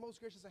most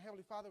gracious and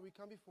Heavenly Father, we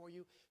come before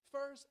you.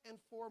 First and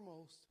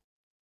foremost,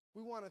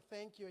 we want to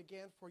thank you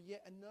again for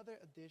yet another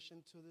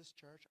addition to this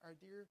church, our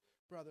dear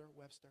brother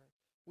Webster.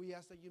 We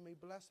ask that you may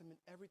bless him in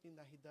everything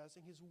that he does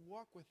in his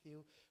walk with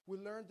you. We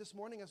learned this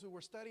morning as we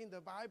were studying the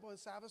Bible in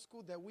Sabbath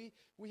school that we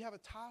have a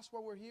task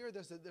while we're here.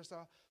 There's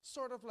a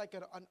sort of like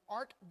an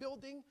ark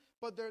building,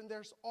 but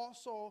there's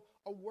also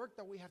a work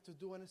that we have to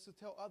do, and it's to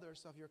tell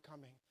others of your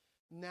coming.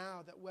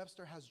 Now that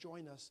Webster has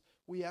joined us,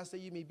 we ask that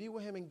you may be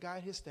with him and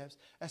guide his steps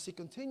as he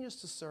continues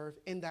to serve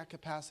in that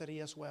capacity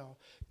as well.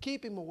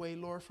 Keep him away,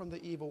 Lord, from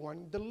the evil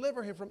one.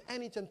 Deliver him from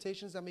any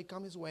temptations that may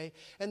come his way,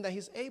 and that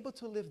he's able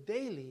to live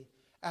daily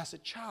as a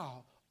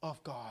child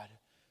of God.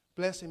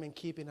 Bless him and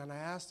keep him. And I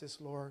ask this,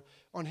 Lord,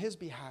 on his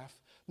behalf,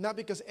 not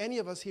because any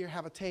of us here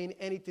have attained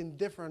anything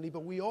differently,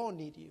 but we all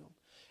need you.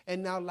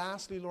 And now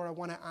lastly, Lord, I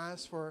want to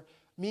ask for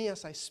me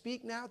as I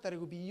speak now, that it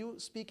will be you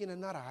speaking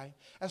and not I.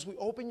 As we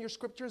open your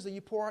scriptures, that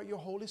you pour out your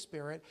Holy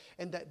Spirit,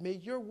 and that may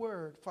your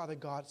word, Father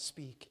God,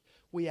 speak.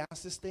 We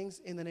ask these things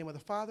in the name of the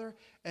Father,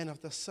 and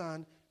of the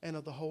Son, and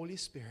of the Holy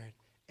Spirit.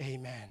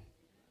 Amen.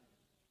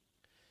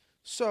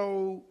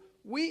 So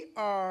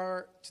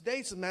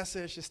today's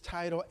message is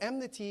titled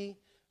Enmity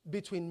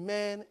Between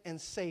Man and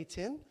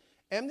Satan.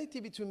 Enmity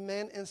between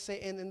man and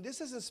Satan. And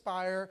this is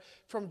inspired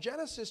from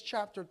Genesis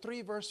chapter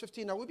 3, verse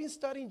 15. Now, we've been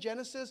studying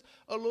Genesis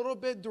a little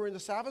bit during the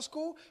Sabbath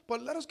school,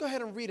 but let us go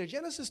ahead and read it.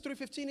 Genesis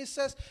 3:15, it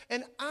says,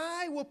 "And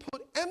I will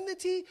put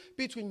enmity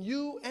between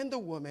you and the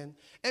woman,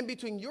 and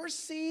between your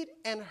seed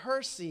and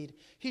her seed.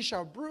 He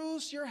shall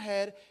bruise your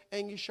head,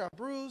 and you shall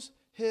bruise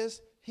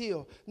his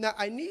heel." Now,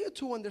 I need you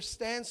to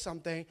understand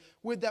something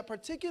with that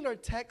particular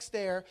text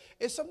there.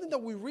 It's something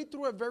that we read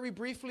through it very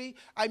briefly.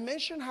 I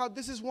mentioned how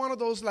this is one of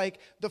those, like,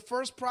 the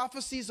first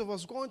prophecies of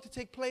what's going to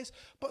take place.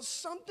 But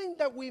something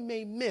that we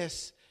may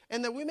miss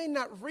and that we may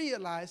not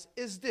realize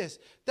is this,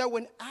 that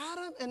when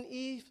Adam and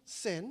Eve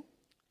sinned,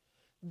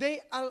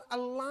 they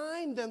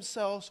aligned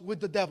themselves with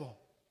the devil.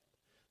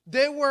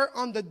 They were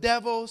on the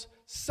devil's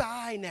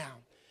side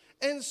now.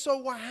 And so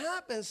what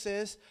happens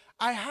is,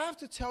 I have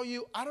to tell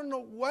you, I don't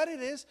know what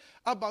it is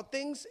about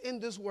things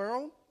in this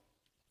world,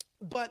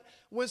 but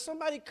when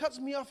somebody cuts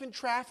me off in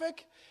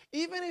traffic,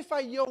 even if I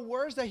yell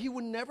words that he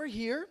would never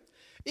hear,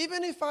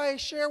 even if I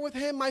share with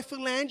him my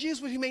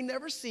phalanges, which he may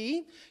never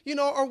see,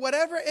 or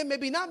whatever it may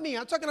be, not me,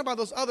 I'm talking about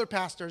those other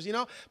pastors,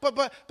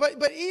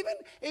 but even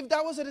if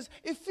that was it,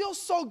 it feels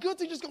so good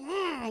to just go,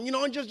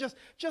 and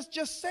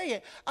just say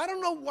it. I don't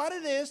know what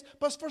it is,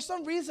 but for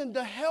some reason,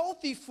 the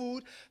healthy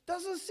food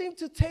doesn't seem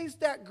to taste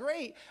that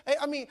great.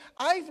 I mean,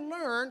 I've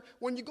learned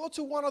when you go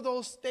to one of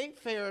those state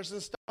fairs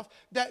and stuff,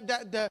 that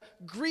the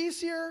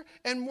greasier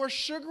and more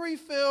sugary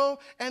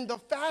feel and the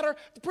fatter,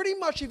 pretty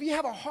much if you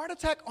have a heart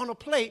attack on a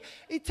plate,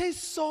 it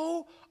tastes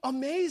so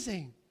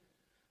amazing.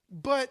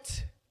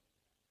 But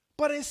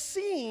it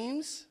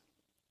seems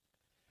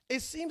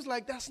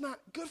like that's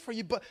not good for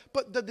you.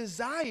 But the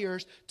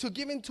desires to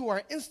give into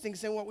our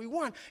instincts and what we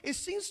want, it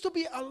seems to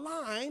be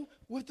aligned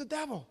with the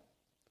devil.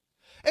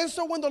 And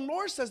so when the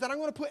Lord says that I'm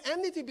going to put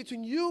enmity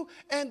between you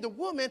and the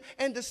woman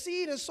and the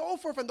seed and so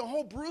forth, and the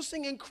whole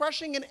bruising and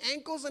crushing and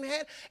ankles and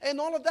head and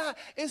all of that,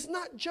 it's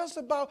not just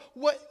about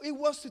what it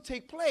was to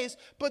take place,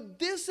 but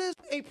this is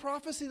a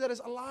prophecy that is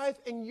alive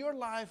in your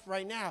life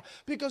right now.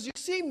 Because you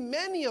see,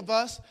 many of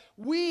us,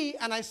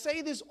 and I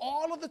say this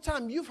all of the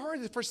time, you've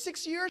heard it for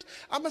 6 years,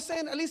 I'm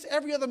saying at least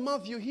every other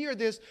month you hear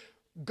this,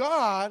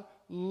 God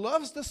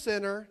loves the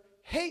sinner,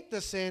 hate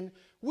the sin.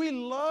 We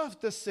love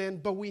the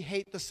sin, but we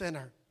hate the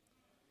sinner.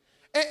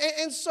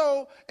 And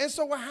so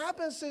what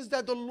happens is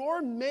that the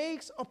Lord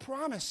makes a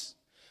promise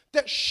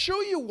that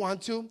should you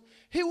want to,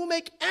 he will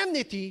make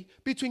enmity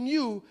between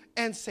you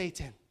and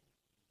Satan.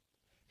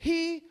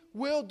 He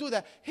will do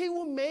that. He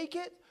will make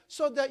it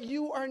so that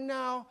you are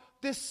now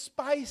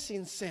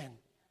despising sin.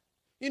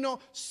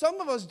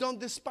 Some of us don't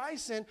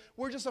despise sin.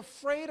 We're just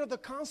afraid of the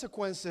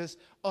consequences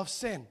of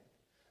sin.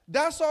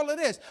 That's all it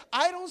is.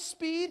 I don't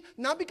speed,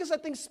 not because I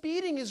think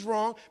speeding is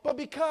wrong, but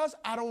because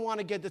I don't want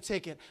to get the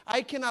ticket.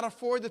 I cannot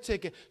afford the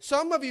ticket.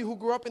 Some of you who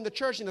grew up in the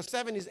church in the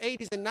 70s,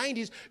 80s, and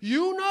 90s,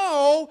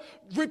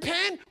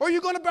 repent or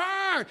you're going to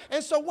burn.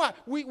 And so what?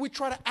 We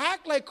try to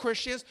act like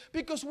Christians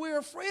because we're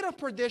afraid of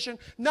perdition,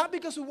 not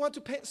because we want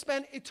to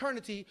spend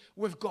eternity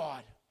with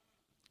God.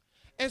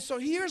 And so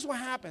here's what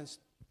happens.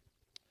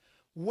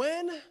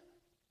 When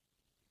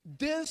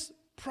this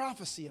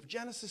prophecy of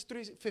Genesis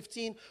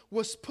 3:15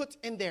 was put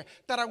in there,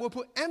 that I will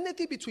put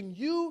enmity between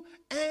you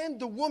and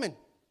the woman,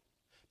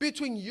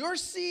 between your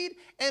seed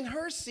and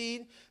her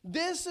seed.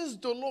 This is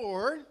the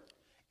Lord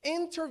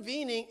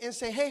intervening and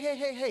say,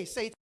 hey,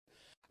 Satan,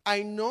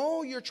 I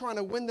know you're trying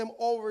to win them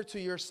over to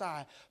your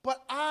side,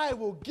 but I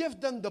will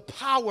give them the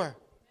power.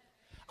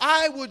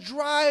 I will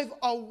drive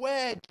a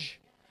wedge.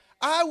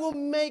 I will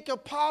make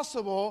it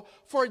possible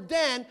for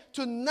them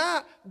to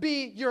not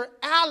be your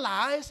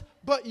allies,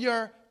 but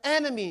your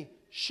enemy,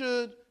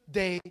 should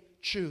they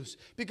choose.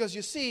 Because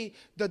you see,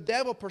 the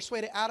devil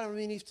persuaded Adam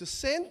and Eve to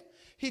sin.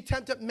 He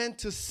tempted men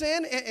to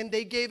sin, and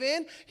they gave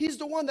in. He's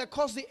the one that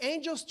caused the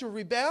angels to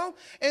rebel.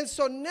 And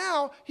so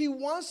now he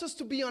wants us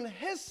to be on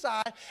his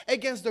side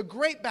against the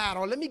great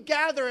battle. Let me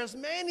gather as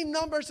many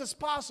numbers as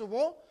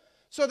possible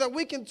so that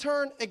we can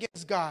turn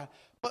against God.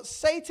 But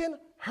Satan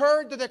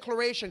heard the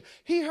declaration.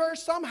 He heard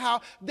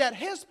somehow that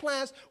his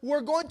plans were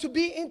going to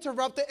be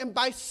interrupted, and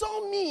by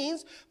some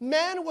means,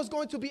 man was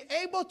going to be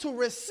able to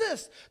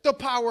resist the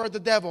power of the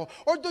devil.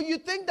 Or do you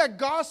think that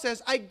God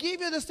says, I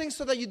give you this thing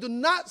so that you do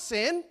not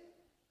sin,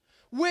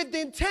 with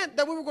the intent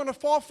that we were going to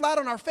fall flat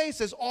on our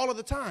faces all of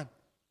the time?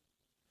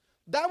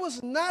 That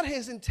was not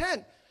his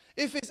intent.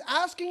 If he's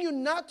asking you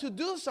not to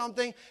do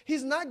something,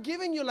 he's not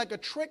giving you like a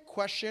trick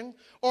question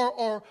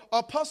or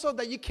a puzzle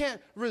that you can't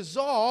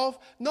resolve.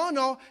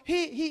 No,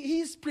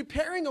 he's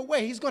preparing a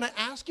way. He's going to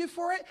ask you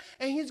for it,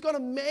 and he's going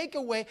to make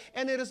a way,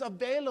 and it is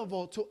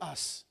available to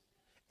us.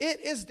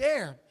 It is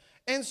there.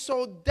 And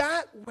so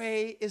that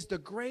way is the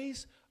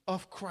grace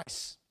of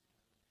Christ.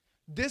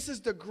 This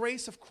is the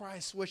grace of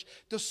Christ, which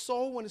the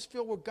soul, when it's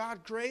filled with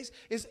God's grace,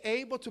 is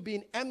able to be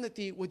in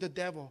enmity with the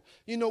devil.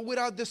 You know,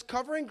 without this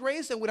covering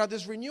grace and without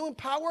this renewing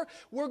power,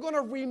 we're going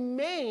to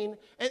remain,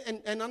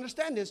 and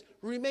understand this,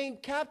 remain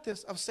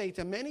captives of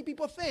Satan. Many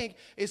people think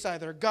it's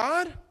either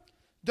God,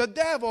 the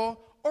devil,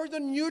 or the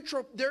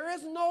neutral. There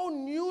is no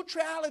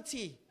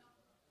neutrality.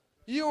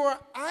 You are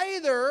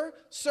either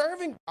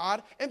serving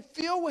God and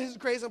filled with his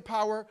grace and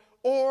power,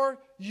 or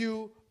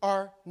you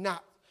are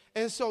not.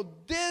 And so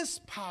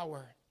this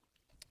power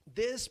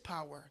is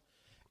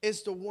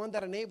the one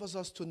that enables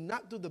us to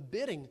not do the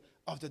bidding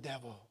of the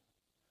devil,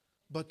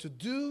 but to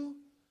do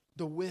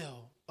the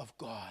will of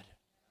God.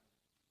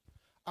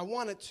 I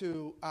wanted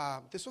to,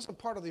 this wasn't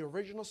part of the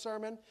original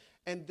sermon,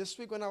 and this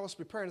week when I was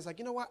preparing, it's like,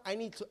 you know what, I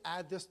need to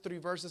add this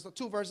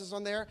two verses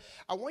on there.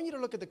 I want you to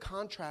look at the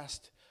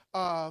contrast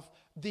of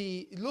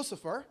the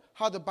Lucifer,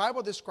 how the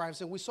Bible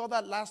describes him. We saw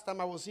that last time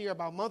I was here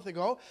about a month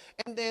ago.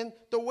 And then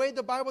the way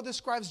the Bible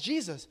describes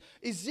Jesus.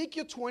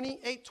 Ezekiel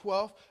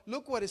 28:12,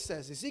 look what it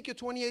says. Ezekiel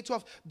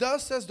 28:12,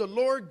 thus says the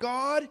Lord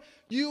God,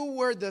 you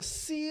were the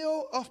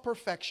seal of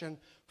perfection,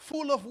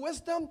 full of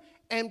wisdom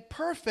and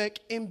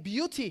perfect in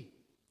beauty.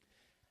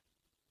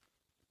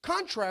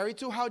 Contrary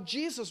to how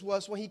Jesus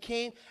was when he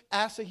came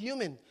as a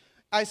human.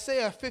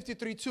 Isaiah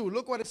 53:2,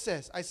 look what it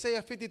says.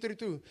 Isaiah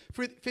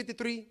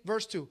 53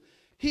 verse 2.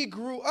 He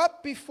grew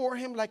up before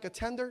him like a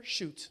tender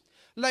shoot,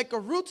 like a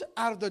root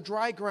out of the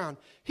dry ground.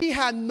 He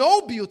had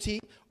no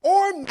beauty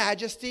or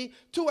majesty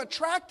to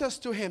attract us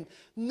to him.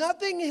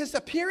 Nothing in his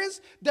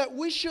appearance that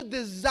we should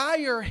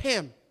desire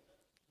him.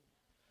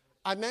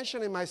 I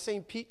mentioned in my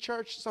St. Pete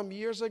church some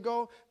years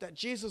ago that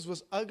Jesus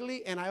was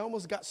ugly, and I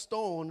almost got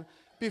stoned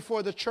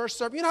before the church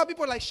service. You know how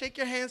people like shake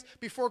your hands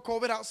before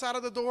COVID outside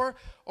of the door?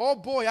 Oh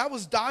boy, I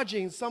was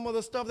dodging some of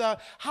the stuff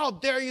that, how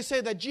dare you say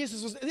that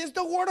Jesus was, it's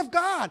the word of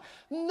God.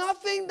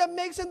 Nothing that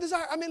makes him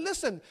desire. I mean,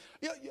 listen,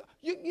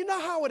 you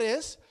know how it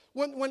is.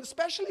 When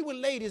especially with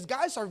ladies,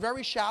 guys are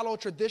very shallow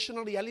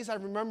traditionally, at least I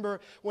remember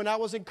when I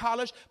was in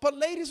college. But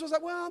ladies was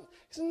like, well,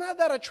 he's not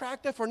that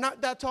attractive or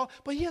not that tall,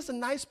 but he has a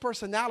nice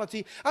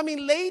personality. I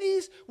mean,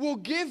 ladies will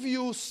give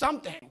you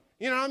something.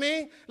 You know what I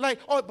mean? Like,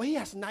 oh, but he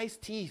has nice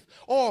teeth.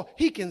 Oh,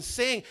 he can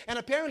sing. And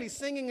apparently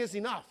singing is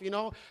enough, you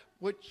know,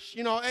 which,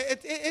 you know,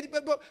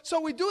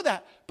 so we do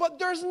that. But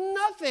there's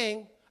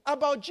nothing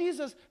about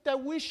Jesus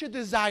that we should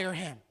desire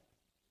him.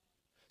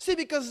 See,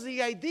 because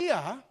the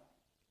idea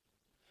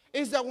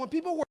is that when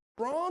people were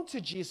drawn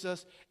to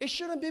Jesus, it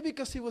shouldn't be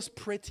because he was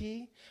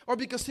pretty or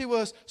because he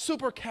was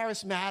super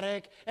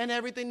charismatic and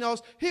everything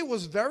else. He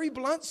was very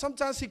blunt.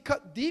 Sometimes he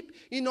cut deep.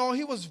 You know,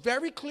 he was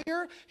very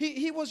clear.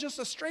 He was just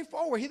a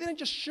straightforward. He didn't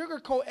just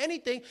sugarcoat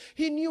anything.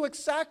 He knew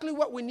exactly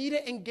what we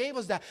needed and gave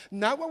us that.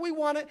 Not what we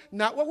wanted,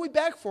 not what we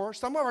begged for.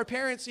 Some of our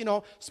parents, you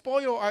know,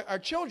 spoil our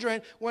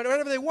children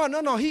whatever they want.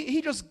 No,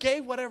 he just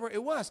gave whatever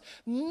it was.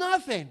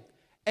 Nothing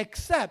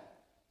except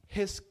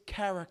his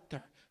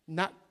character.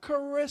 Not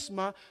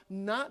charisma,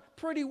 not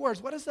pretty words.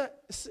 What is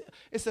that?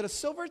 Is it a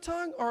silver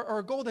tongue or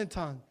a golden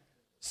tongue?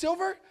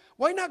 Silver?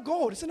 Why not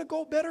gold? Isn't a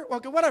gold better?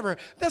 Okay, whatever.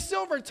 The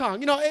silver tongue.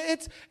 You know,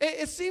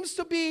 it seems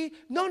to be,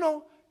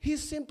 no. He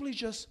simply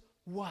just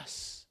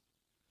was.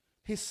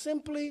 He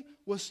simply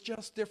was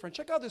just different.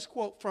 Check out this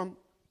quote from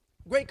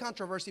Great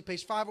Controversy,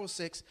 page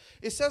 506.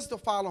 It says the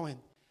following.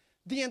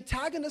 The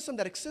antagonism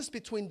that exists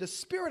between the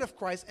spirit of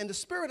Christ and the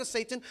spirit of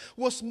Satan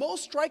was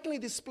most strikingly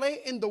displayed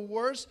in the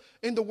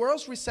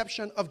world's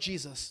reception of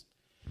Jesus.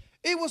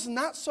 It was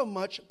not so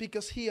much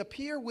because he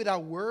appeared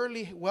without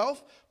worldly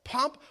wealth,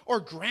 pomp,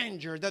 or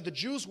grandeur that the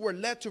Jews were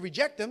led to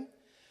reject him.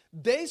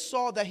 They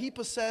saw that he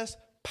possessed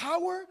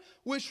power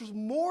which was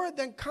more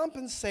than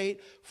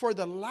compensate for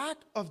the lack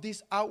of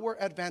these outward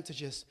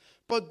advantages.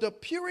 But the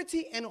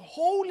purity and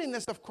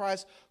holiness of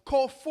Christ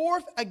called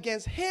forth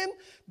against him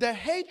the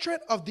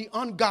hatred of the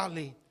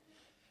ungodly.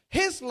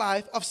 His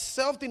life of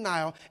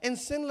self-denial and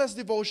sinless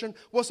devotion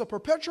was a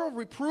perpetual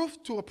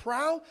reproof to a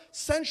proud,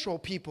 sensual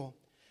people.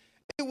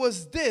 It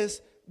was this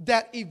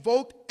that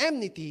evoked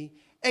enmity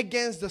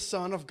against the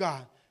Son of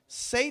God.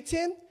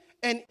 Satan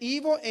and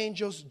evil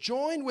angels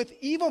join with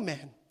evil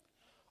men.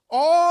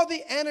 All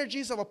the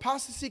energies of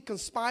apostasy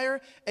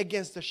conspire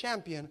against the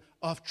champion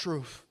of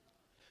truth.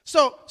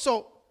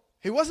 So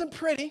he wasn't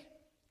pretty,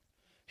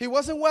 he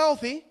wasn't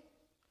wealthy,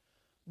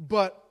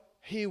 but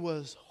he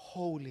was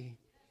holy.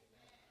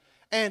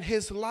 And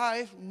his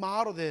life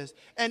modeled this.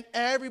 And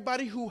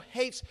everybody who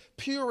hates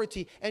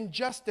purity and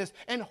justice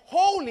and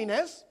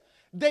holiness,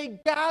 they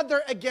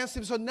gather against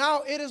him. So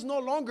now it is no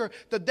longer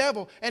the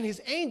devil and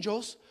his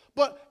angels,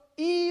 but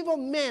evil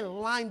men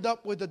lined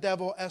up with the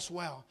devil as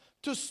well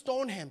to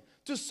stone him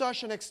to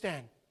such an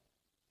extent.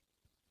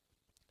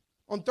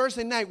 On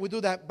Thursday night, we do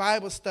that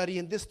Bible study,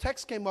 and this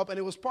text came up, and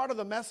it was part of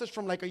the message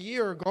from like a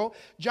year ago,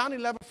 John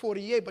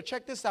 11:48. But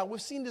check this out.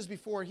 We've seen this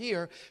before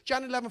here.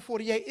 John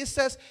 11:48, it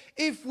says,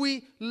 if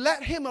we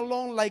let him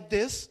alone like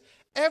this,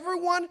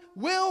 everyone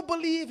will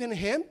believe in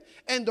him,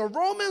 and the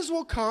Romans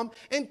will come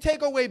and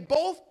take away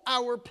both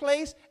our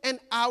place and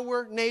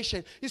our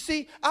nation. You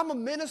see, I'm a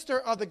minister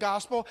of the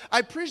gospel.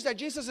 I preach that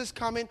Jesus is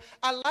coming.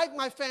 I like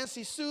my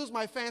fancy suits,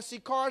 my fancy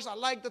cars. I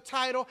like the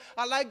title.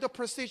 I like the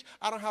prestige.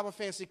 I don't have a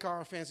fancy car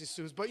or fancy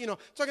suits, but,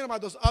 talking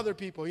about those other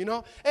people,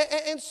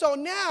 And so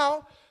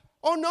now,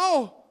 oh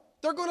no,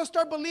 they're going to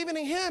start believing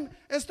in him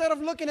instead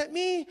of looking at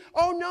me.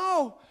 Oh,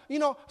 no.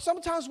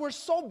 Sometimes we're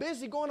so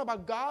busy going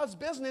about God's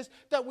business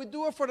that we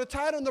do it for the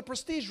title and the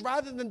prestige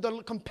rather than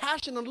the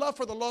compassion and love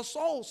for the lost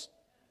souls.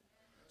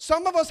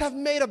 Some of us have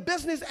made a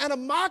business and a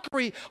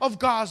mockery of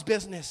God's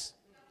business.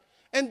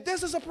 And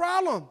this is a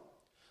problem.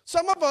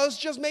 Some of us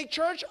just make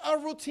church a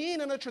routine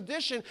and a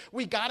tradition.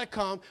 We got to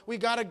come. We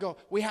got to go.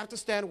 We have to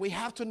stand. We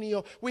have to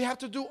kneel. We have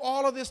to do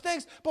all of these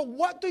things. But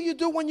what do you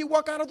do when you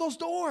walk out of those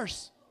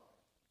doors?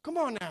 Come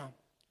on now.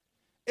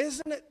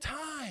 Isn't it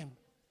time?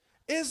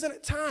 Isn't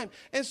it time?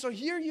 And so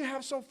here you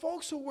have some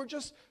folks who were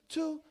just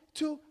too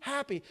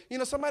happy.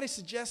 Somebody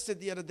suggested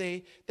the other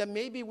day that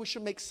maybe we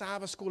should make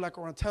Sabbath school like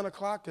around 10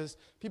 o'clock because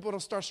people don't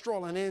start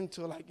strolling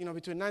into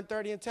between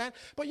 9:30 and 10.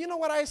 But you know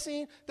what I've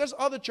seen? There's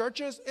other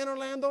churches in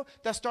Orlando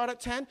that start at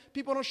 10.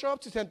 People don't show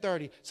up to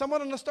 10:30. Some of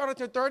them start at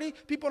 10:30.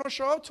 People don't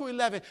show up to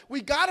 11.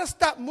 We got to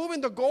stop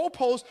moving the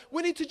goalposts.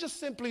 We need to just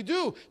simply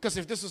do. Because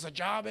if this is a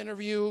job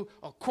interview,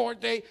 a court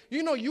date,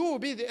 you will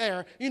be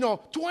there,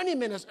 20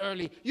 minutes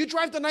early. You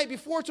drive the night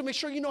before to make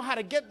sure you know how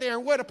to get there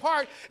and where to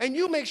park, and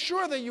you make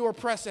sure that you are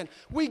present.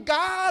 We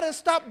got to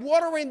stop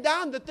watering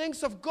down the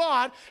things of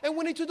God, and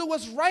we need to do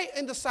what's right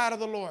in the sight of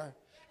the Lord.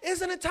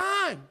 Isn't it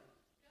time?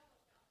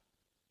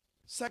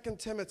 2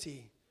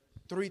 Timothy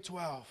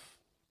 3:12.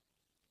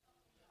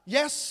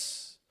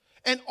 Yes,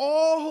 and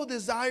all who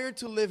desire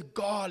to live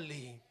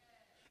godly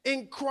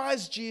in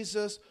Christ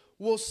Jesus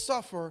will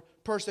suffer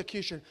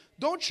persecution.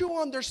 Don't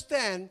you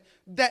understand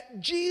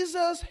that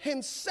Jesus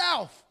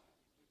himself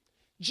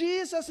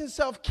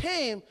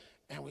came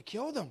and we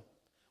killed him.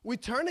 We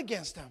turned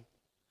against him.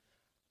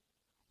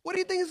 What do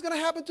you think is going to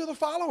happen to the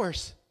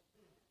followers?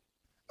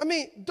 I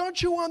mean,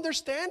 don't you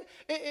understand?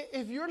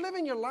 If you're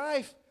living your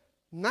life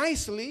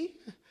nicely,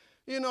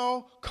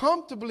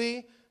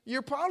 comfortably,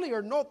 you probably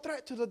are no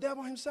threat to the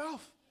devil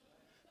himself.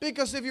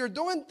 Because if you're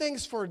doing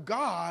things for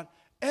God,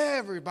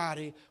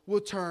 everybody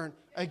will turn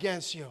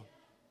against you.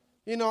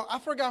 I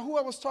forgot who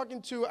I was talking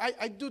to.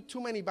 I do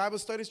too many Bible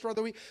studies throughout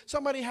the week.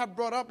 Somebody had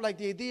brought up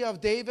the idea of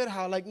David,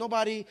 how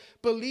nobody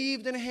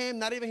believed in him,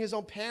 not even his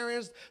own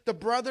parents, the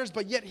brothers,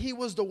 but yet he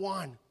was the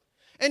one.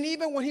 And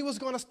even when he was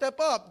going to step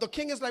up, the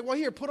king is like, well,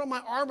 here, put on my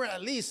armor,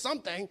 at least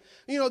something.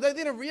 They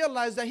didn't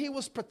realize that he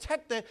was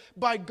protected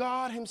by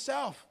God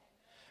himself.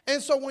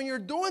 And so when you're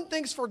doing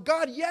things for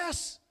God,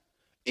 yes,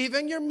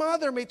 even your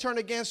mother may turn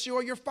against you,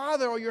 or your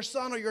father, or your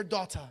son, or your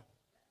daughter.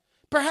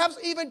 Perhaps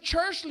even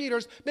church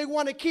leaders may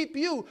want to keep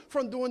you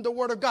from doing the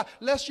word of God,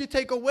 lest you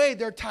take away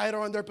their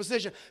title and their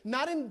position.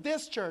 Not in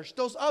this church,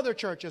 those other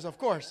churches, of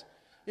course.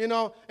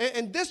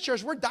 In this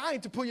church, we're dying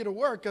to put you to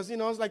work because,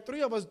 it's like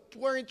 3 of us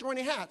wearing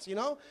 20 hats,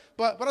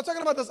 But I'm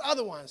talking about those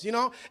other ones,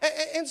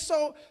 And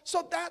so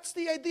that's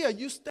the idea.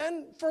 You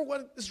stand for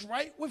what is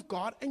right with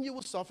God and you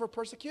will suffer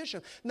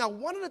persecution. Now,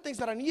 one of the things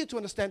that I need you to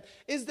understand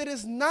is that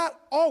it's not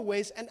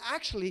always, and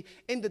actually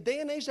in the day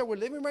and age that we're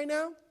living right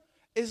now,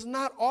 is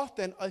not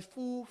often a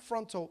full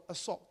frontal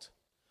assault.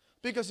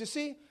 Because you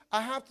see,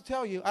 I have to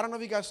tell you, I don't know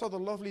if you guys saw the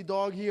lovely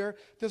dog here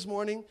this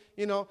morning.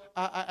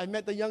 I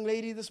met the young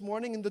lady this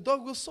morning, and the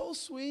dog was so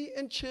sweet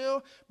and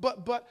chill.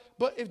 But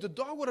if the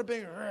dog would have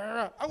been,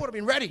 I would have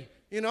been ready,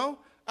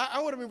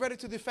 I would have been ready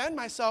to defend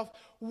myself.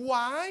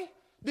 Why?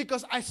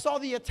 Because I saw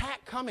the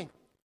attack coming.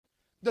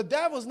 The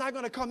devil's not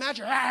going to come at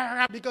you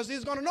because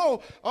he's going to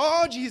know,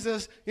 oh,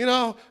 Jesus, you're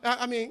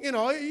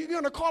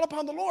going to call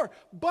upon the Lord.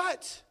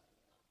 But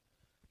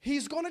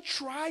he's going to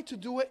try to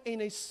do it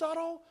in a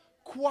subtle,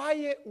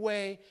 quiet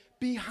way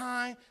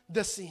behind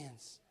the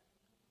scenes.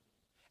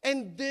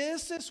 And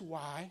this is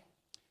why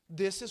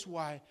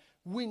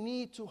we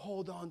need to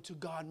hold on to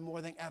God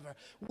more than ever.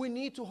 We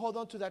need to hold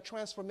on to that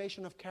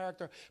transformation of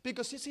character.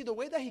 Because you see, the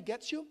way that he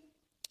gets you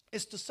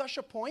is to such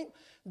a point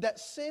that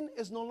sin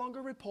is no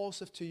longer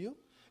repulsive to you.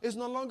 is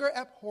no longer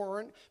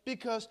abhorrent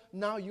because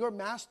now your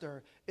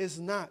master is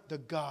not the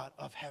God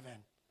of heaven.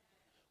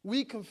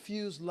 We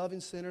confuse loving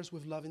sinners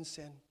with loving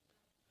sin.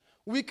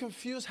 We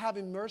confuse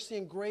having mercy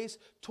and grace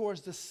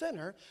towards the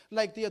sinner,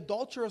 like the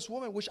adulterous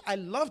woman, which I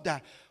love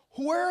that.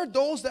 Where are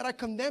those that I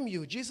condemn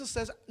you? Jesus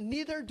says,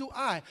 neither do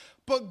I.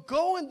 But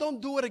go and don't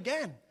do it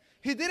again.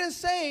 He didn't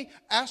say,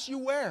 as you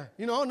were.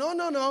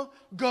 No.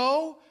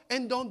 Go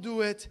and don't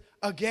do it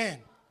again.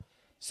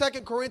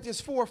 2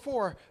 Corinthians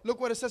 4:4,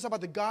 look what it says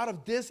about the God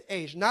of this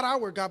age. Not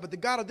our God, but the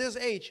God of this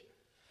age.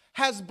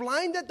 Has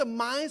blinded the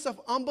minds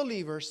of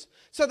unbelievers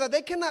so that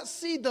they cannot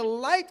see the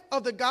light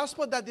of the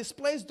gospel that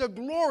displays the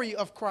glory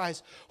of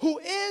Christ, who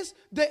is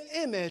the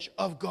image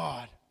of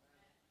God.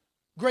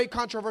 Great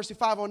Controversy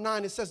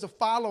 509, it says the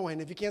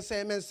following. If you can't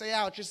say amen, say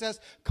ouch. It says,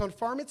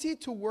 conformity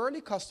to worldly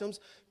customs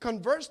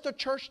converts the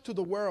church to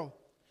the world.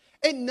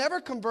 It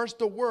never converts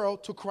the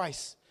world to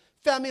Christ.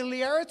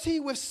 Familiarity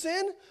with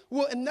sin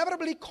will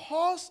inevitably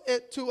cause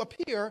it to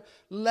appear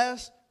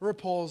less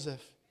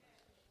repulsive.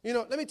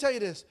 Let me tell you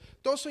this.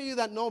 Those of you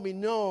that know me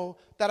know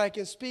that I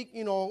can speak,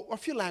 a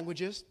few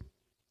languages.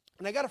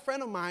 And I got a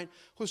friend of mine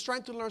who's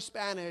trying to learn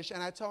Spanish,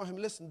 and I tell him,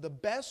 listen, the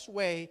best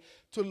way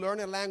to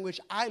learn a language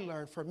I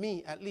learned, for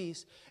me at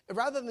least,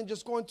 rather than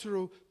just going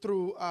through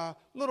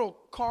little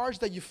cards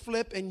that you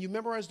flip and you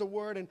memorize the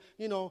word and,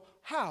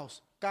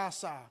 house,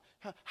 casa,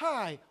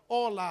 hi,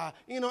 hola,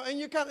 and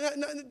you can't,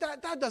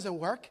 that doesn't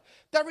work.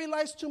 That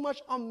relies too much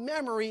on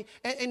memory.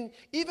 And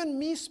even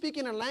me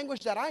speaking a language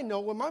that I know,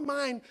 with my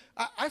mind,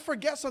 I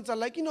forget something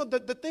like,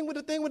 the thing with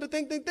the thing with the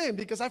thing,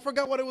 because I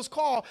forgot what it was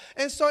called.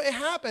 And so it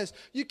happens.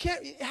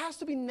 It has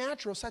to be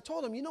natural. So I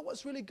told him,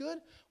 what's really good?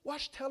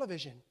 Watch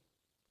television.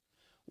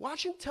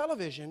 Watching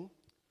television,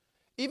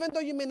 even though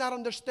you may not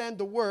understand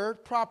the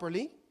word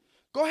properly,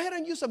 go ahead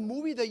and use a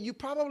movie that you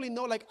probably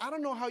know. Like, I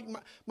don't know how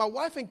my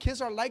wife and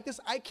kids are like this.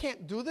 I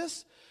can't do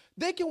this.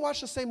 They can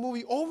watch the same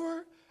movie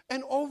over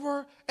and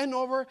over and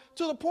over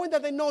to the point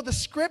that they know the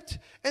script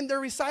and they're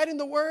reciting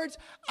the words.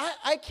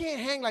 I can't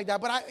hang like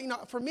that.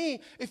 But for me,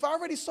 if I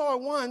already saw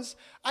it once,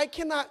 I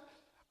cannot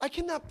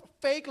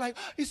fake like,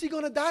 is he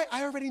going to die?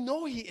 I already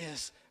know he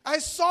is. I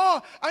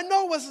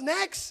know what's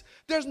next.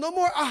 There's no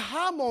more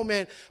aha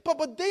moment.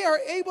 But they are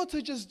able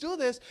to just do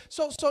this.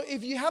 So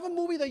if you have a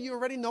movie that you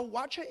already know,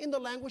 watch it in the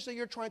language that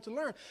you're trying to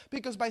learn.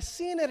 Because by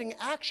seeing it in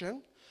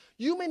action,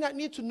 you may not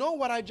need to know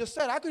what I just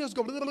said. I could just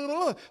go, blah, blah, blah,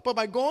 blah. But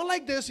by going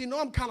like this,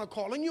 I'm kind of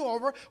calling you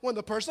over when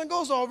the person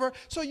goes over.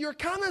 So you're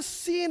kind of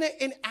seeing it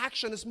in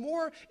action. It's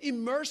more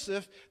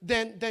immersive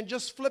than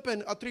just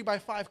flipping a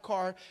 3x5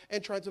 card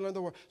and trying to learn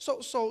the word.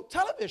 So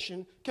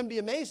television can be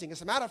amazing.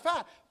 As a matter of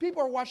fact,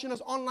 people are watching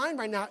us online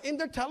right now in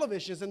their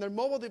televisions and their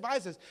mobile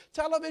devices.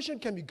 Television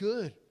can be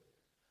good.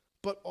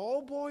 But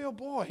oh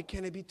boy,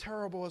 can it be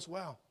terrible as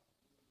well.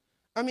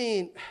 I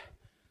mean,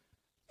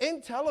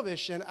 in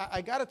television,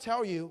 I got to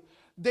tell you,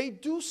 they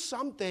do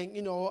something,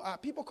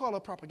 people call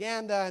it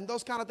propaganda and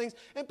those kind of things.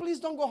 And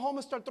please don't go home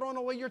and start throwing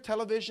away your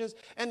televisions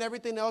and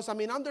everything else. I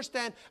mean,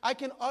 understand, I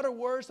can utter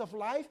words of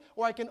life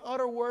or I can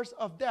utter words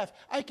of death.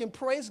 I can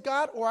praise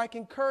God or I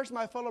can curse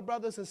my fellow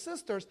brothers and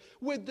sisters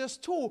with this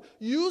tool.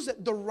 Use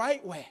it the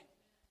right way.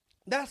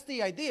 That's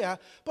the idea.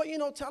 But,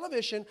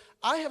 television,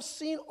 I have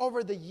seen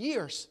over the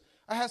years,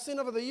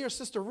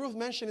 Sister Ruth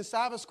mentioned in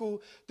Sabbath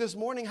school this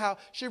morning how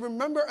she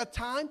remembered a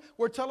time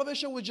where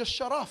television would just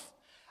shut off.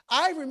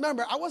 I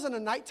remember, I wasn't a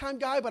nighttime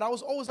guy, but I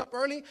was always up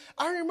early.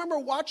 I remember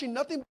watching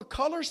nothing but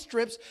color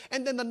strips,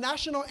 and then the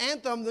national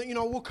anthem,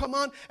 will come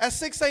on at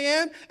 6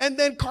 a.m., and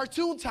then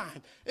cartoon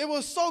time. It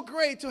was so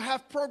great to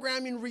have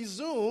programming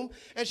resume,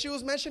 and she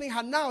was mentioning how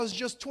now it's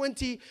just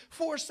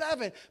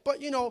 24/7.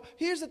 But,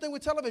 here's the thing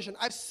with television.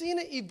 I've seen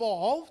it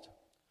evolve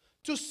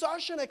to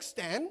such an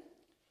extent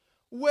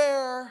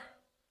where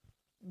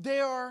they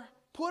are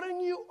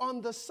putting you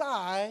on the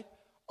side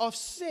of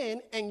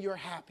sin and you're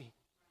happy.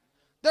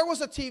 There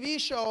was a TV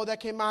show that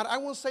came out. I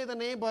won't say the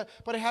name, but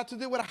it had to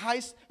do with a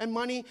heist and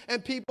money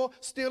and people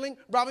stealing,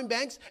 robbing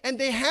banks. And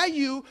they had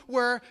you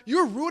where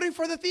you're rooting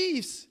for the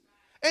thieves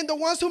and the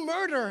ones who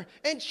murder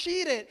and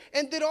cheated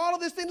and did all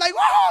of this thing like,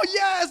 oh,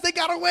 yes, they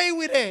got away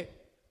with it.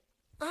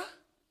 Huh?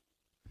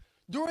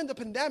 During the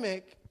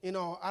pandemic, I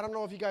don't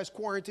know if you guys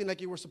quarantined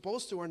like you were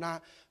supposed to or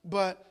not,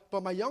 but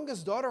my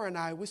youngest daughter and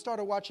I, we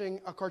started watching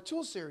a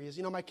cartoon series.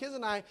 My kids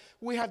and I,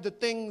 we have the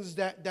things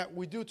that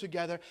we do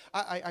together.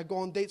 I go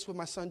on dates with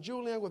my son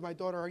Julian, with my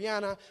daughter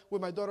Ariana,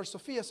 with my daughter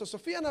Sophia. So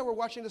Sophia and I were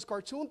watching this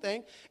cartoon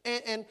thing,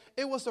 and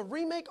it was a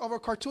remake of a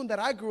cartoon that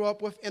I grew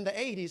up with in the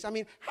 80s. I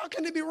mean, how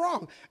can it be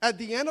wrong? At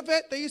the end of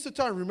it, they used to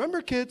tell,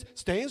 remember kids,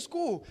 stay in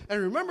school. And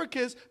remember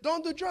kids,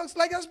 don't do drugs.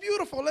 Like, that's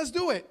beautiful. Let's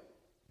do it.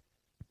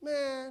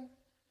 Man.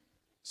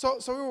 So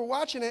we were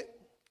watching it,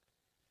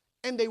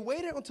 and they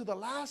waited until the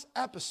last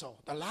episode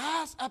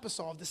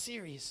of the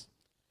series,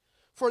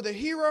 for the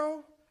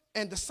hero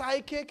and the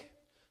sidekick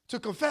to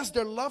confess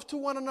their love to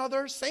one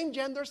another, same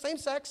gender, same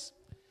sex,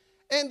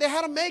 and they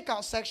had a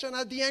makeout section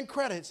at the end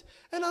credits.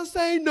 And I'm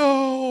saying,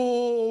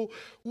 no,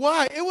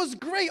 why? It was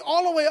great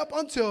all the way up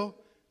until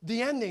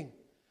the ending.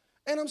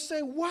 And I'm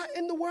saying, what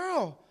in the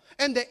world?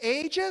 And the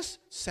ages,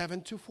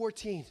 7 to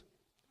 14.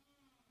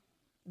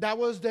 That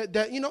was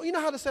you know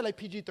how to say like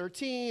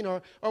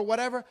PG-13 or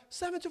whatever,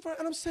 7 to 14.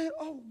 And I'm saying,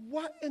 oh,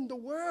 what in the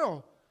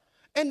world?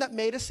 And that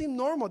made it seem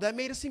normal. That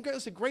made it seem great. It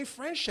was a great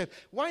friendship.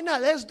 Why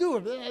not? Let's do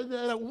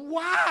it.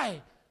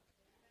 Why?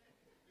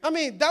 I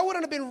mean, that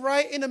wouldn't have been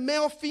right in a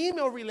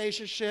male-female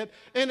relationship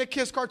in a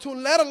kids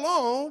cartoon, let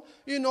alone,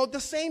 you know, the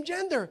same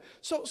gender.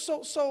 So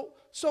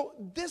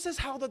this is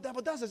how the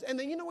devil does this. And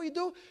then you know what you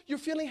do? You're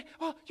feeling,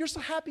 oh, you're so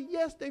happy.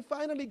 Yes, they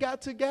finally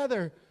got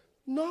together.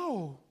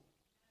 No.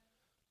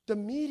 The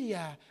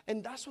media,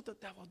 and that's what the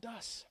devil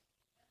does.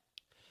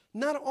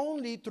 Not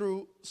only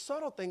through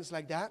subtle things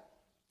like that,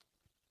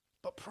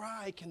 but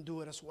pride can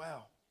do it as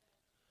well.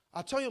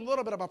 I'll tell you a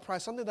little bit about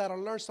pride, something that I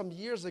learned some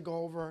years ago,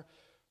 over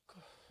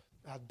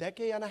a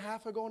decade and a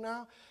half ago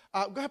now. Go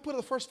ahead and put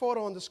the first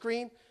photo on the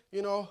screen.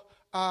 You know,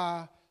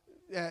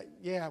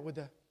 yeah, with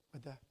the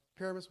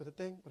pyramids, with the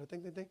thing.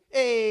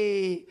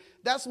 Hey,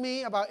 that's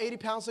me about 80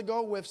 pounds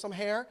ago with some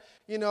hair,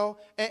 you know,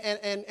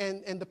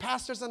 and the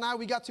pastors and I,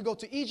 we got to go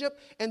to Egypt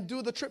and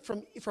do the trip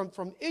from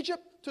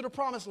Egypt to the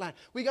promised land.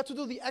 We got to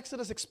do the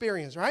Exodus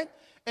experience, right?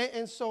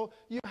 And so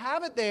you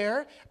have it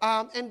there,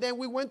 and then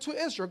we went to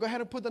Israel. Go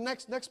ahead and put the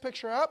next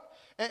picture up.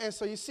 And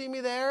so you see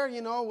me there,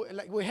 you know,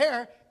 like with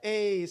hair.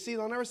 Hey, see,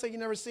 don't ever say you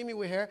never see me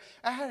with hair.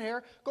 I had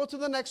hair. Go to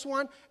the next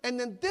one. And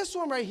then this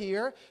one right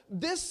here,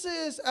 this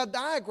is a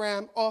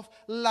diagram of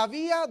La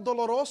Via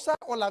Dolorosa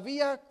or La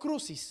Via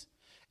Crucis.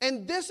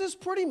 And this is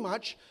pretty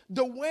much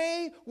the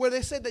way where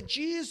they said that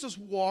Jesus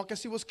walked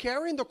as he was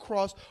carrying the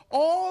cross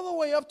all the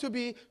way up to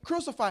be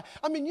crucified.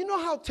 I mean, you know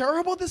how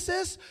terrible this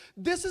is?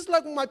 This is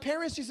like when my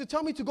parents used to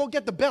tell me to go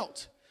get the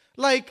belt.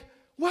 Like,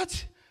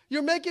 what?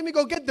 You're making me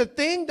go get the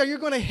thing that you're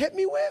going to hit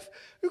me with?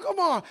 Come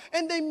on.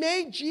 And they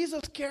made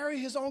Jesus carry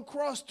his own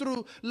cross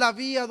through La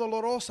Via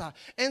Dolorosa.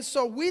 And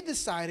so we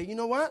decided, you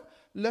know what?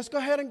 Let's go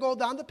ahead and go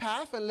down the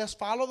path and let's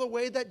follow the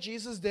way that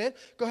Jesus did.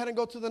 Go ahead and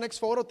go to the next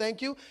photo.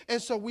 Thank you. And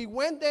so we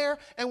went there,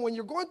 and when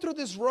you're going through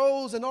these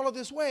roads and all of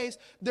these ways,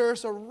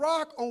 there's a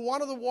rock on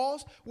one of the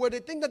walls where they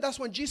think that that's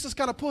when Jesus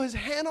kind of put his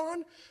hand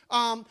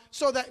on,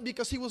 so that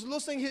because he was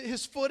losing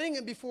his footing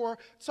and before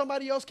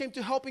somebody else came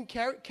to help him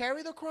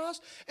carry the cross.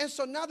 And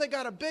so now they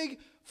got a big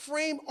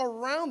frame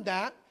around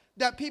that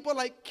people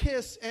like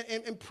kiss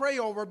and pray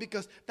over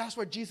because that's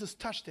where Jesus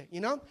touched it, you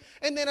know?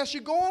 And then as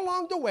you go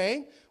along the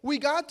way, we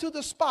got to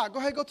the spot. Go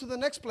ahead, go to the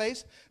next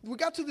place. We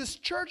got to this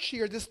church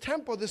here, this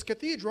temple, this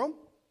cathedral.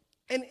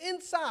 And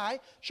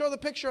inside, show the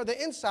picture of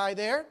the inside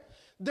there.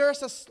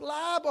 There's a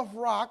slab of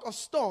rock, of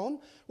stone,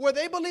 where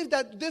they believe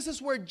that this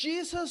is where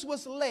Jesus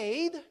was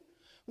laid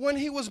when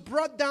he was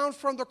brought down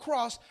from the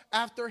cross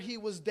after he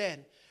was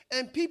dead.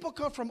 And people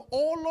come from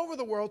all over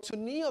the world to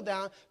kneel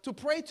down, to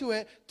pray to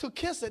it, to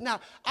kiss it. Now,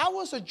 I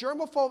was a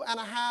germaphobe and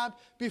a half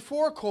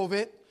before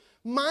COVID.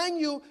 Mind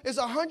you, it's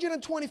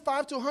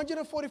 125 to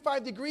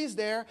 145 degrees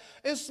there.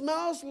 It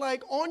smells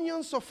like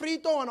onion,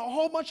 sofrito, and a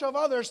whole bunch of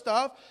other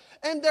stuff.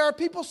 And there are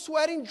people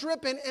sweating,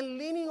 dripping, and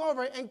leaning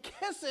over and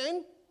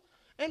kissing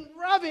and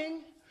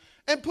rubbing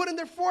and putting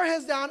their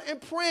foreheads down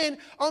and praying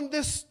on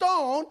this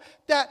stone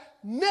that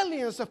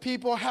millions of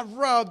people have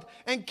rubbed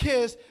and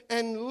kissed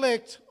and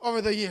licked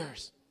over the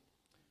years.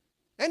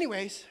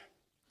 Anyways,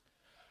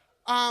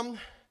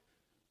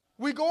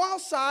 we go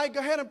outside. Go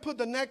ahead and put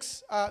the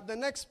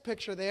next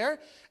picture there.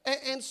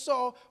 And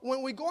so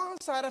when we go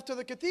outside after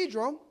the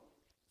cathedral,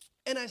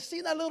 and I see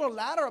that little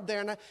ladder up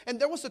there, and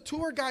there was a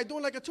tour guide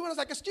doing like a tour, and I was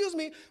like, excuse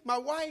me, my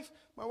wife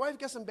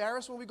gets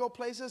embarrassed when we go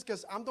places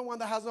because I'm the one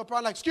that has no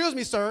problem. Like, excuse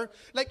me, sir.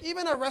 Like,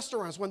 even at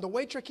restaurants, when the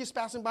waitress keeps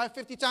passing by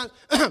 50 times,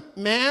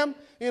 ma'am,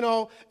 you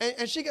know,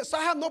 and so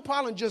I have no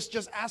problem just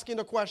asking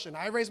the question.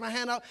 I raise my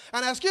hand up,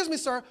 and I ask, excuse me,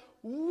 sir,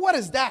 what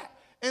is that?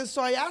 And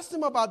so I asked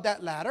him about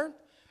that ladder,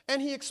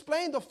 and he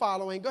explained the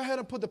following. Go ahead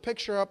and put the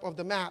picture up of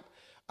the map.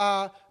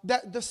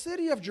 That the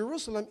city of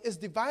Jerusalem is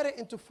divided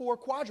into 4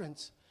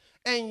 quadrants.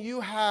 And you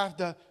have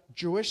the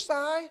Jewish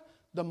side,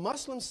 the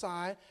Muslim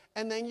side,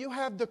 and then you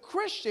have the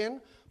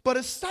Christian, but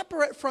it's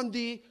separate from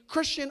the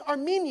Christian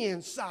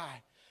Armenian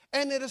side.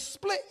 And it is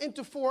split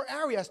into 4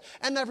 areas.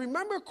 And I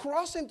remember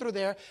crossing through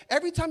there.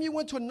 Every time you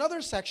went to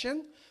another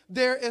section,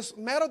 there is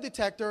metal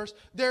detectors.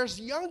 There's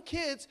young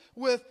kids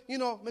with, you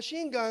know,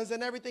 machine guns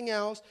and everything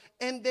else.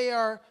 And they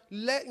are,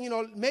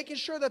 making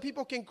sure that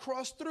people can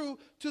cross through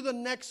to the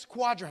next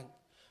quadrant.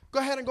 Go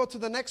ahead and go to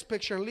the next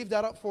picture and leave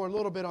that up for a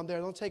little bit on there.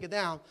 Don't take it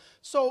down.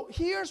 So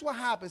here's what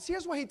happens.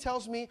 Here's what he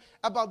tells me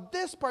about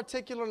this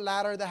particular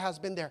ladder that has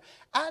been there.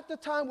 At the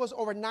time was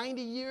over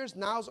 90 years.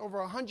 Now it's over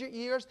 100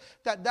 years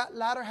that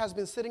ladder has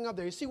been sitting up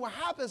there. You see, what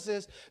happens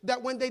is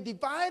that when they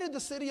divided the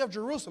city of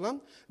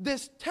Jerusalem,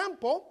 this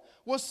temple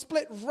was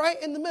split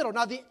right in the middle.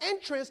 Now, the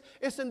entrance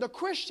is in the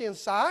Christian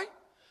side,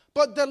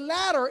 but the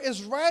ladder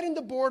is right in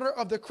the border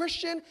of the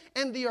Christian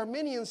and the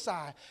Armenian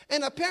side.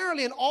 And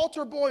apparently an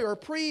altar boy or a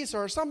priest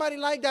or somebody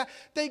like that,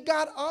 they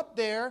got up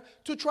there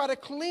to try to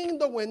clean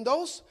the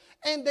windows,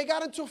 and they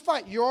got into a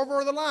fight. You're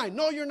over the line.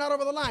 No, you're not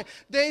over the line.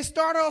 They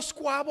started a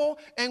squabble,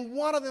 and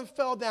one of them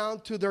fell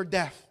down to their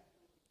death.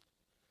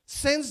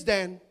 Since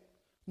then,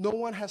 no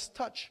one has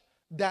touched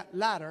that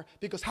ladder,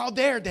 because how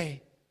dare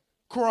they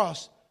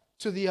cross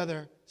to the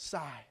other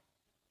side?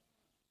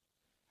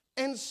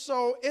 And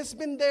so it's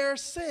been there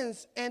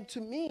since, and to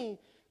me,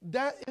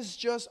 that is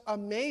just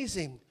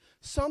amazing.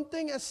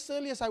 Something as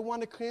silly as I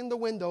want to clean the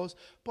windows,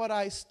 but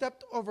I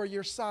stepped over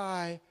your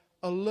side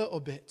a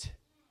little bit.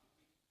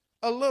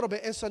 A little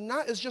bit. And so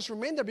now it's just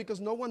remained there because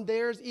no one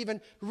dares even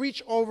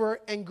reach over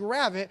and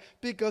grab it,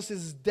 because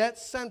it's dead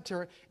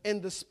center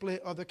in the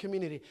split of the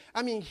community.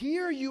 I mean,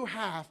 here you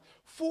have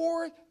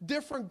 4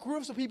 different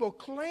groups of people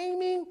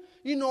claiming,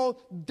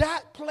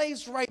 that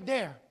place right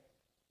there.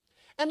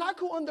 And I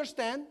could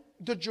understand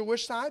the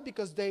Jewish side,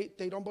 because they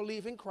don't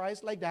believe in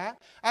Christ like that.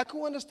 I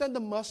could understand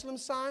the Muslim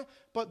side,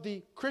 but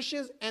the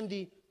Christians and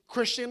the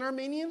Christian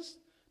Armenians,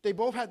 they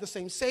both had the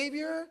same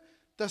Savior,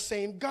 the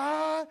same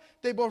God.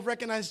 They both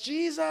recognize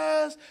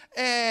Jesus.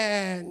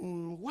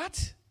 And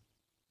what?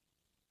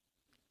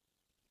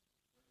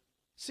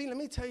 See, let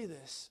me tell you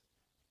this.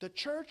 The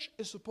church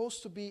is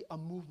supposed to be a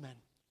movement.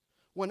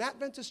 When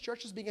Adventist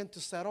churches began to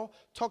settle,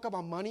 talk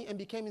about money, and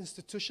became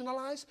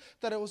institutionalized,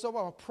 that it was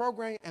about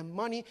program and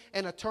money,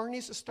 and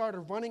attorneys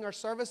started running our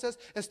services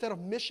instead of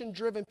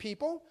mission-driven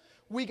people,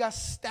 we got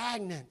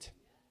stagnant.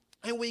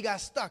 And we got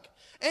stuck.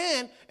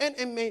 And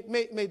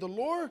may the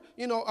Lord,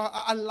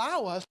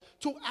 allow us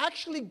to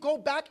actually go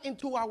back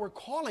into our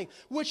calling,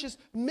 which is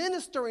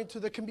ministering to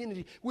the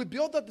community. We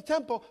build up the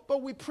temple,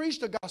 but we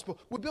preach the gospel.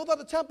 We build up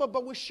the temple,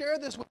 but we share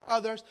this with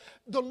others.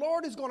 The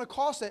Lord is going to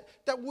cause it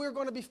that we're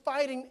going to be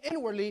fighting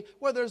inwardly,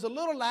 whether it's a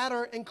little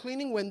ladder and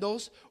cleaning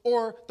windows,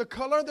 or the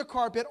color of the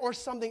carpet, or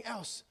something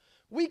else.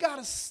 We got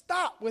to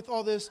stop with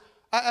all this,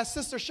 as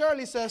Sister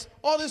Shirley says,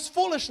 all this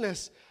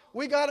foolishness.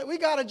 We got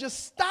to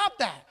just stop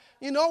that.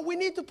 We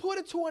need to put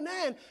it to an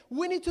end.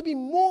 We need to be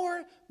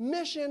more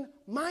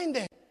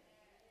mission-minded.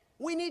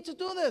 We need to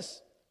do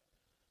this.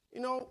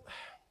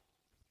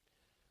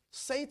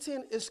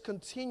 Satan is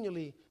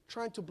continually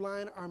trying to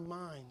blind our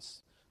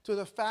minds to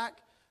the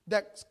fact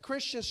that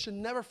Christians should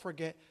never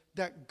forget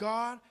that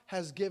God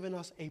has given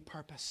us a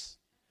purpose,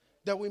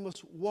 that we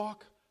must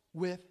walk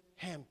with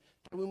Him,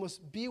 that we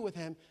must be with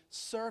Him,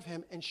 serve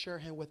Him, and share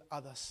Him with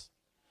others.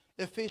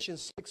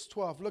 Ephesians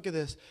 6:12. Look at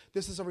this.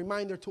 This is a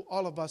reminder to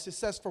all of us. It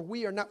says, "For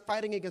we are not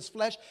fighting against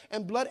flesh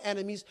and blood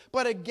enemies,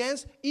 but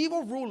against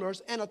evil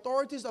rulers and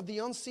authorities of the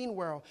unseen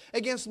world,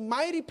 against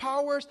mighty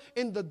powers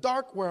in the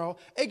dark world,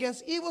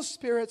 against evil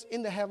spirits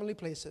in the heavenly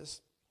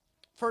places."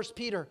 1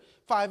 Peter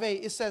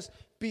 5:8. It says,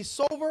 "Be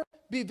sober,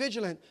 be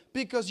vigilant,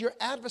 because your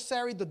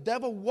adversary, the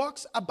devil,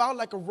 walks about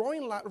like a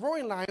roaring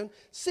lion,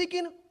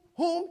 seeking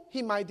whom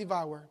he might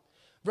devour."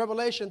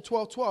 Revelation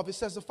 12:12, it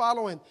says the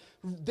following,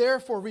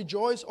 "Therefore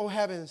rejoice, O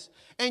heavens,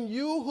 and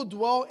you who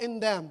dwell in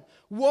them.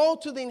 Woe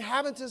to the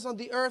inhabitants of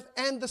the earth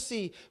and the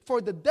sea, for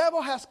the devil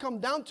has come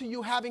down to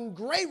you having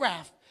great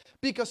wrath,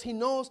 because he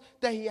knows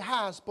that he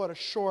has but a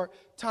short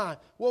time."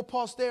 We'll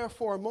pause there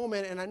for a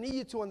moment, and I need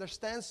you to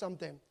understand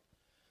something.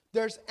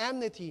 There's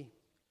enmity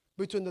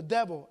between the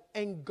devil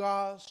and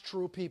God's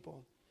true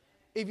people.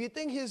 If you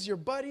think he's your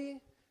buddy,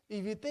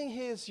 if you think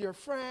he's your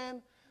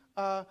friend,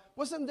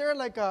 wasn't there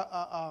like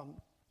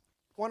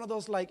one of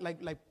those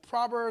like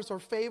proverbs or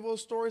fable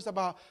stories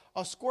about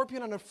a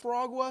scorpion and a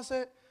frog, was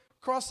it?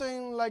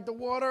 Crossing like the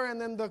water,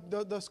 and then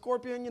the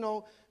scorpion,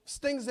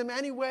 stings him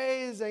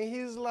anyways, and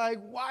he's like,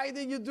 "Why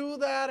did you do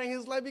that?" And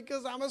he's like,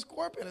 "Because I'm a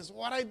scorpion. It's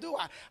what I do.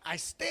 I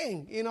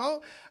sting,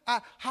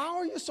 How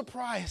are you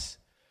surprised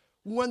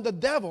when the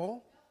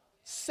devil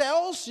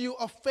sells you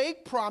a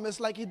fake promise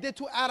like he did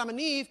to Adam and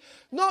Eve?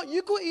 No,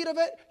 you could eat of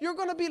it. You're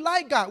going to be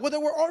like God. Well, they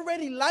were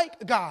already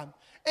like God.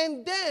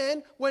 And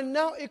then when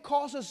now it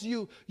causes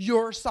you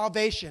your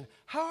salvation,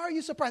 how are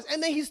you surprised?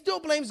 And then he still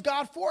blames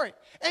God for it.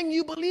 And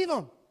you believe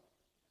him.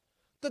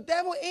 The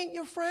devil ain't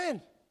your friend.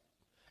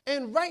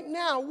 And right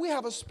now, we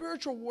have a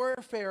spiritual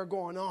warfare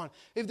going on.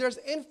 If there's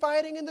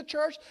infighting in the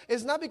church,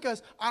 it's not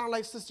because I don't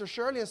like Sister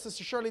Shirley and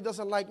Sister Shirley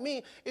doesn't like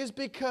me. It's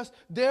because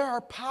there are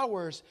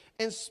powers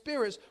and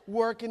spirits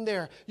working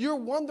there. You're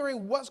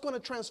wondering what's going to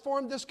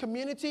transform this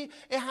community.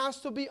 It has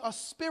to be a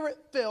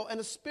spirit-filled and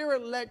a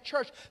spirit-led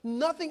church.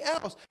 Nothing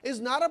else. It's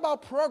not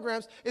about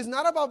programs. It's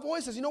not about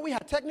voices. We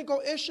had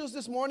technical issues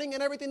this morning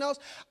and everything else.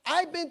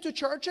 I've been to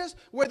churches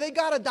where they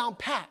got it down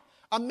pat.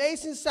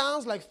 Amazing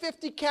sounds, like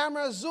 50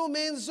 cameras, zoom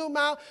in, zoom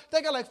out. They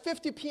got like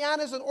 50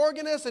 pianists and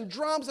organists and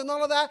drums and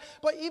all of that.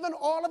 But even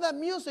all of that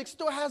music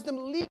still has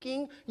them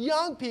leaking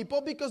young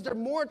people because they're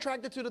more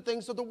attracted to the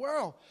things of the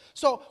world.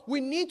 So we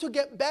need to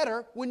get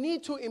better. We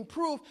need to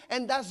improve.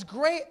 And that's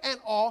great and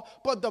all.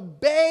 But the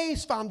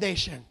base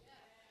foundation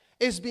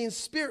is being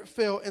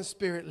spirit-filled and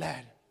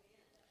spirit-led.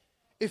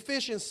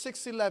 Ephesians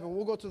 6:11.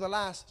 We'll go to the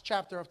last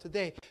chapter of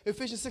today.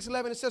 Ephesians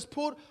 6:11, it says,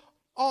 "Put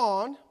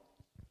on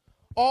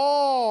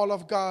all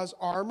of God's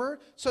armor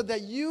so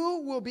that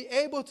you will be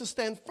able to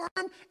stand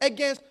firm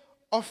against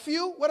a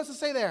few," what does it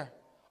say there?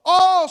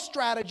 all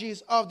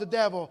strategies of the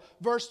devil.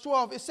 Verse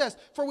 12, it says,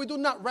 for we do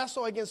not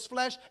wrestle against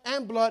flesh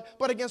and blood,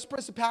 but against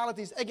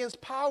principalities,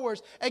 against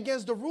powers,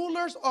 against the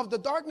rulers of the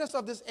darkness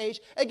of this age,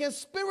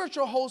 against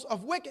spiritual hosts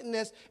of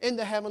wickedness in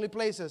the heavenly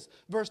places.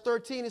 Verse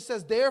 13, it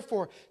says,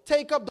 therefore,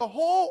 take up the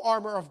whole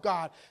armor of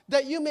God,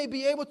 that you may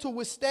be able to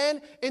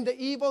withstand in the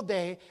evil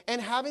day,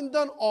 and having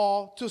done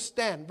all, to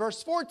stand.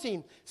 Verse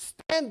 14,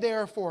 stand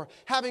therefore,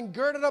 having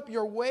girded up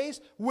your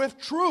waist with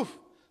truth.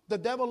 The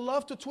devil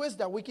loves to twist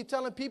that. We keep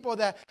telling people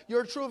that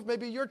your truth may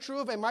be your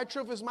truth, and my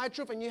truth is my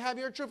truth, and you have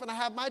your truth, and I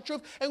have my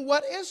truth. And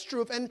what is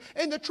truth? And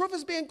the truth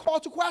is being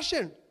called to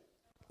question.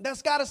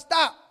 That's got to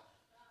stop.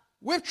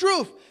 With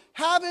truth,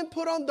 having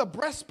put on the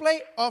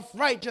breastplate of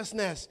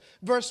righteousness.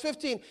 Verse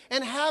 15,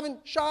 and having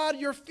shod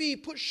your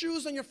feet, put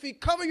shoes on your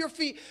feet, cover your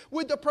feet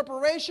with the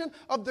preparation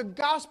of the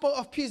gospel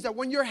of peace, that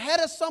when you're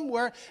headed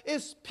somewhere,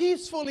 is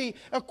peacefully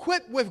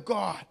equipped with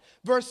God.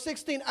 Verse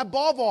 16,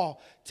 above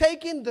all,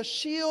 taking the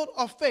shield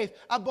of faith.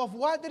 Above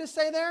what did it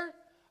say there?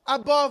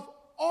 Above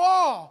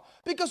all.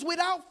 Because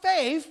without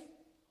faith,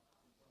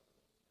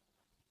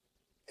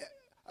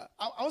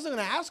 I wasn't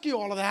going to ask you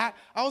all of that.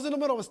 I was in the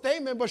middle of a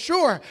statement, but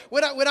sure,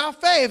 without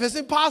faith, it's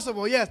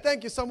impossible. Yes,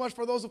 thank you so much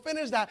for those who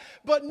finished that.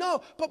 But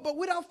no, but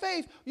without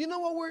faith, you know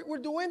what we're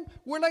doing?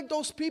 We're like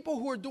those people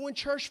who are doing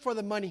church for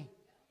the money.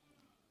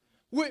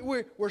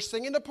 We're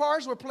singing the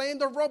parts, we're playing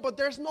the role, but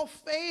there's no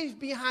faith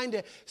behind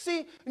it.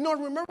 See,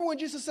 remember when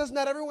Jesus says,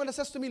 not everyone that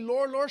says to me,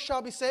 Lord, Lord,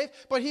 shall be saved,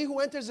 but he who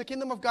enters the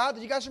kingdom of God.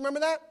 Do you guys remember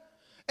that?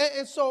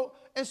 And so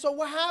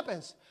what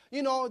happens?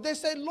 They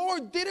say,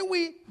 Lord, didn't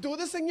we do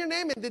this in your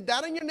name and did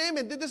that in your name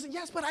and did this?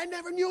 Yes, but I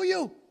never knew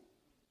you.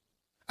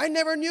 I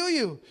never knew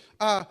you.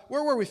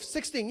 Where were we?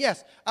 16,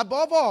 yes.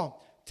 Above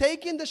all,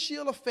 taking the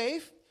shield of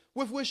faith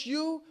with which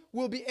you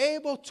will be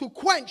able to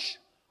quench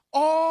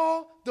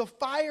all the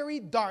fiery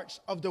darts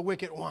of the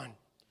wicked one.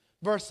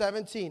 Verse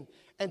 17,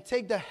 and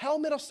take the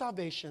helmet of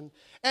salvation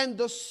and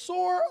the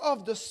sword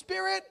of the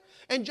Spirit,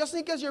 and just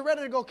in case you're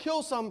ready to go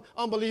kill some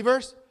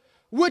unbelievers,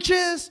 which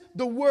is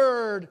the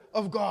word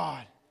of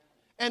God.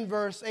 And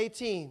verse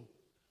 18,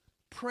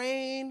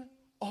 praying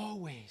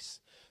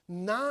always,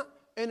 not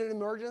in an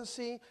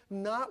emergency,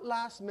 not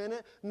last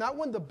minute, not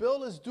when the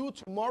bill is due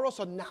tomorrow,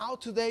 so now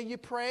today you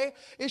pray.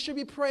 It should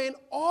be praying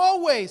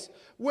always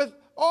with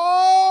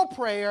all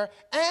prayer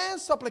and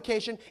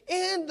supplication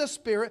in the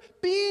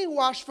Spirit, being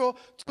watchful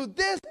to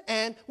this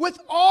end with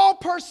all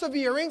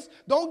perseverance.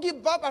 Don't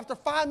give up after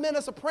 5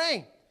 minutes of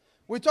praying.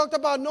 We talked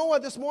about Noah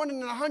this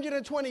morning in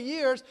 120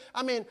 years.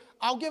 I mean,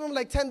 I'll give him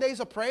like 10 days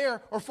of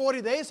prayer or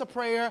 40 days of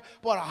prayer,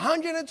 but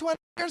 120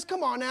 years,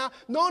 come on now.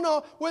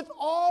 No, with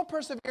all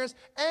perseverance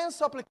and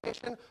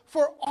supplication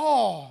for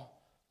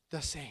all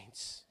the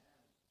saints.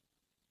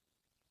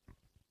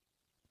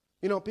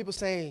 People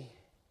say,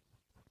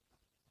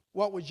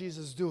 what would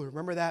Jesus do?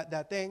 Remember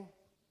that thing?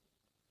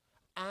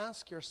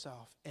 Ask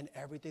yourself in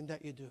everything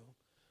that you do,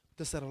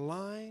 does it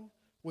align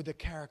with the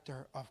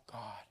character of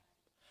God?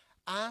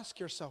 Ask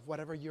yourself,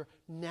 whatever your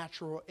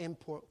natural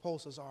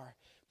impulses are,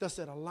 does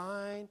it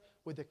align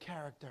with the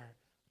character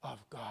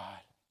of God?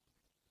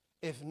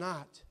 If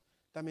not,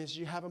 that means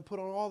you haven't put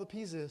on all the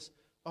pieces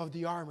of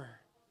the armor.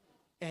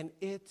 And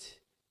it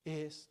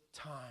is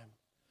time.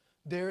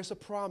 There is a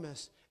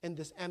promise in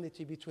this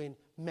enmity between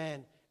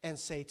man and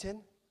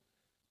Satan.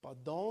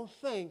 But don't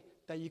think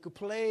that you could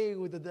play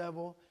with the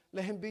devil,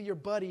 let him be your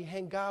buddy,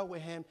 hang out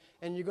with him,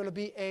 and you're going to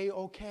be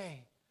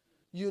A-okay.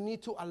 You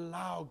need to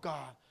allow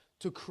God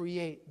to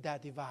create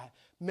that divide.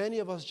 Many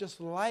of us just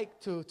like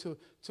to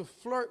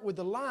flirt with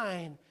the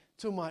line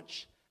too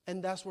much,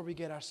 and that's where we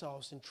get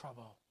ourselves in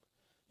trouble.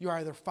 You're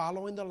either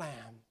following the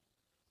Lamb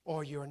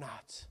or you're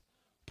not.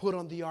 Put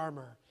on the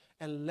armor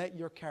and let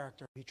your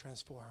character be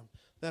transformed.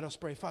 Let us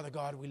pray. Father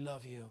God, we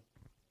love you.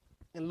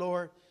 And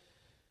Lord,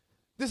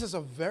 this is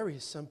a very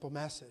simple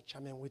message.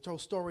 I mean, we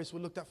told stories, we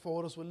looked at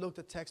photos, we looked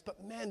at text,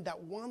 but man,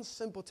 that one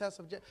simple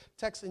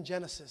text in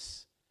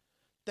Genesis,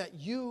 that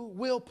you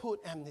will put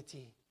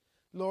enmity.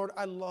 Lord,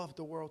 I love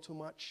the world too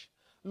much.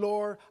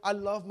 Lord, I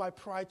love my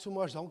pride too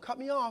much. Don't cut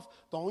me off.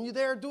 Don't you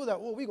dare do that.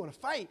 Oh, we're going to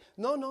fight.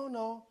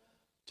 No.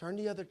 Turn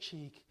the other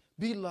cheek.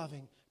 Be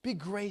loving. Be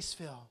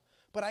grace-filled.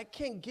 But I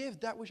can't give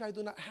that which I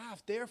do not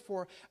have.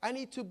 Therefore, I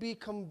need to be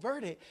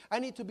converted. I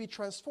need to be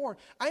transformed.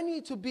 I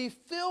need to be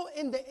filled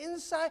in the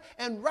inside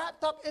and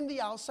wrapped up in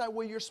the outside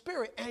with your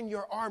Spirit and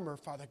your armor,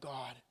 Father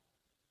God.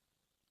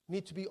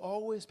 Need to be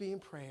always be in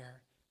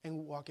prayer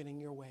and walking in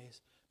your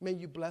ways. May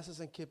you bless us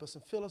and keep us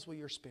and fill us with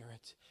your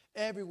Spirit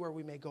everywhere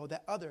we may go,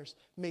 that others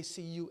may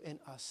see you in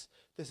us.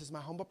 This is my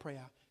humble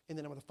prayer in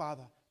the name of the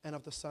Father and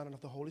of the Son and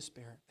of the Holy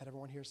Spirit. Let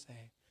everyone here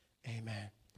say, amen.